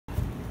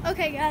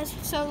Okay guys,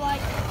 so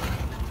like,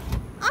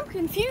 I'm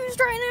confused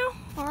right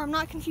now, or I'm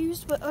not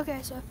confused, but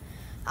okay, so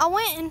I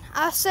went and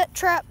I set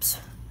traps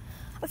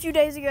a few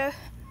days ago,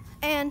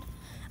 and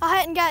I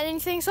hadn't got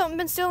anything, something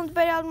been stealing the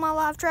bait out of my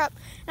live trap,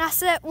 and I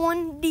set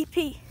one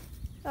DP,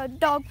 a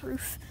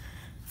dog-proof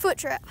foot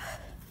trap.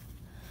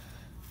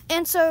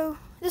 And so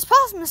this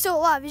possum is still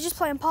alive, he's just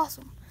playing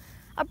possum.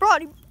 I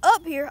brought him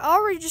up here, I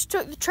already just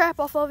took the trap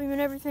off of him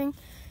and everything.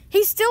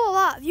 He's still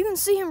alive, you can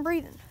see him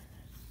breathing.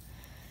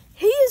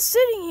 He is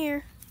sitting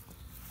here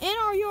in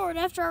our yard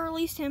after I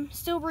released him,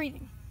 still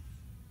breathing.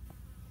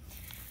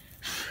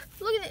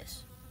 Look at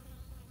this.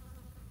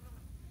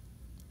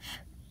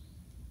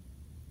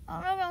 I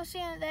don't know if I was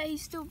saying that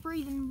he's still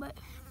breathing, but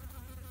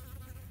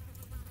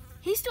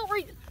he's still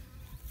breathing.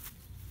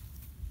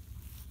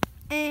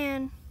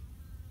 And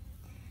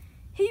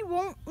he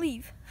won't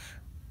leave.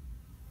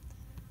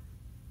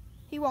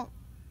 He won't.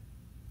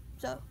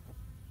 So,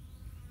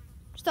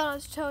 just thought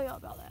I'd tell y'all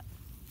about that.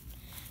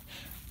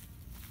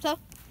 So,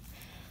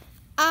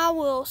 I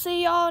will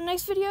see y'all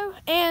next video.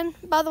 And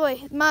by the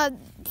way, my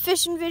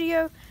fishing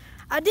video,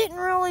 I can't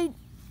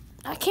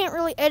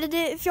really edit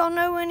it. If y'all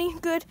know any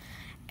good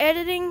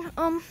editing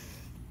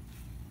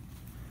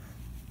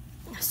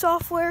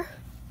software,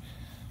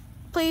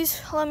 please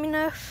let me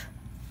know.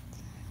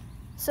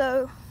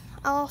 So,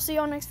 I'll see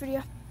y'all next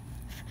video.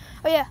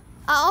 Oh yeah,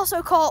 I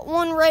also caught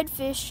one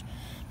redfish.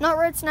 Not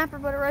red snapper,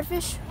 but a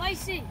redfish. I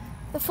see.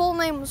 The full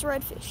name was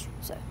redfish.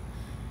 So,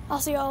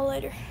 I'll see y'all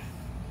later.